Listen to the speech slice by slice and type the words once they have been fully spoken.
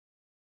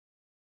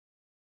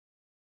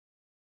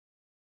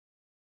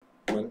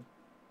1,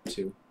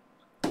 2,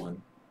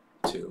 1,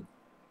 2,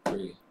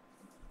 3.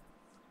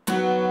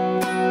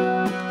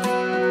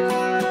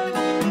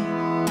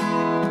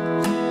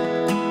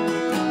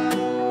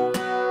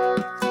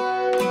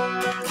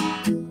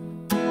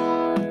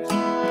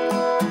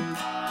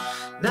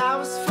 Now I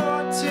was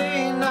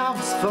 14, I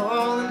was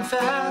falling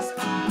fast.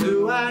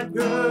 Blue-eyed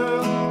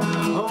girl,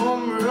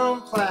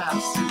 homeroom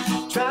class.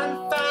 Trying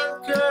to find the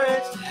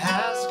courage to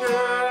ask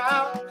her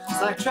out.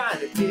 It's like trying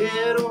to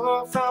get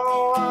her from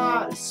a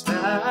water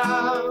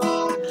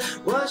spout.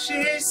 What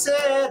she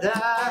said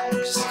I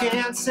just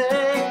can't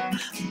say.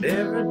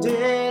 Never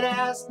did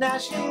ask, now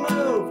she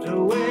moved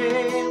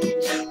away.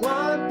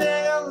 One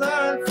thing I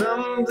learned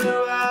from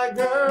blue-eyed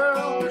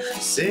girl: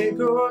 sink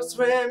or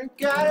swim, you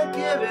gotta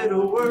give it a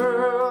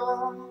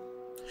whirl.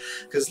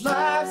 'Cause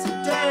life's a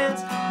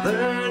dance,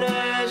 learn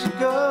as you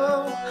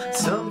go.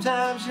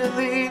 Sometimes you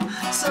lead,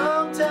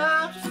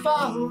 sometimes you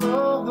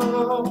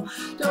follow.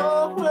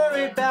 Don't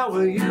worry about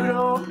what you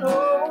don't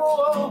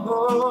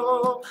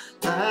know.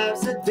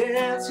 Life's a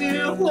dance,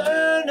 you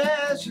learn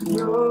as you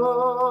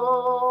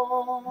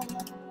go.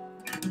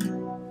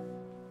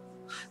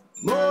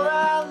 More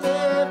I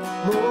live,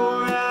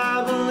 more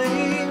I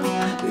believe.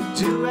 You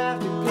do have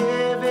to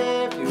give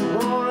if you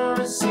want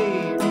to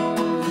receive.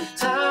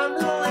 Time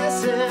to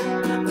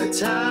listen, the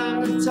time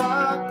to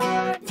talk.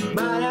 You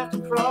might have to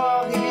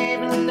crawl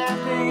even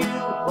after you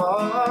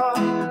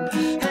walk.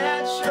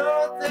 Had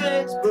sure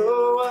things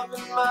blow up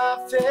in my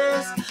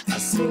face. I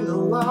seen the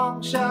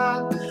long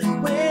shot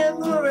win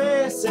the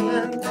race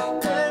and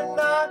then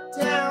knocked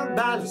down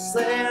by the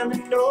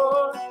slamming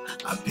door.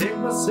 I picked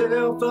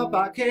myself up,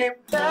 I came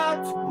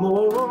back for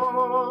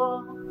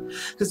more.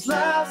 'Cause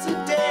life's a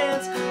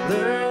dance,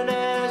 learn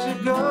as you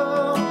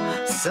go.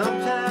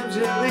 Sometimes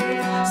you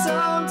lead,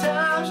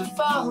 sometimes you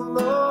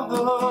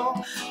follow.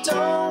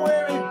 Don't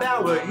worry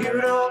about what you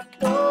don't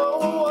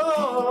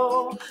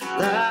know.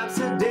 Life's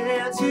a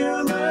dance,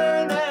 you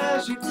learn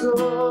as you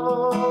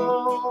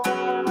go.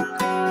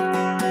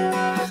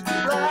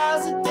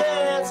 Life's a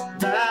dance,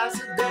 life's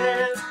a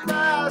dance,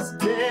 life's a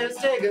dance.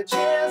 Take a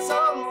chance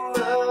on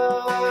love.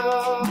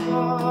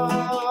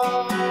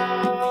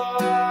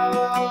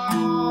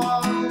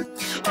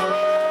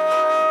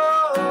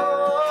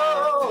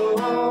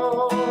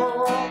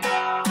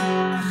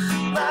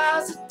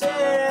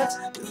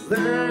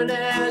 Learn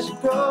as you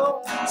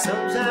go.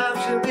 Sometimes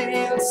you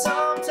lead and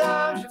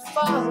sometimes you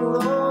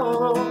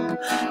follow.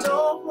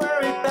 Don't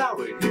worry about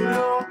what you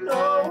don't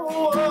know.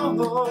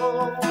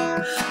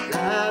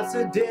 Life's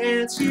a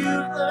dance, you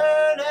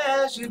learn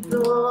as you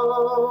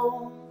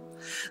go.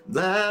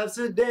 Life's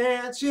a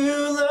dance, you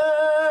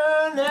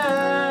learn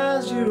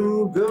as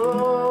you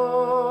go.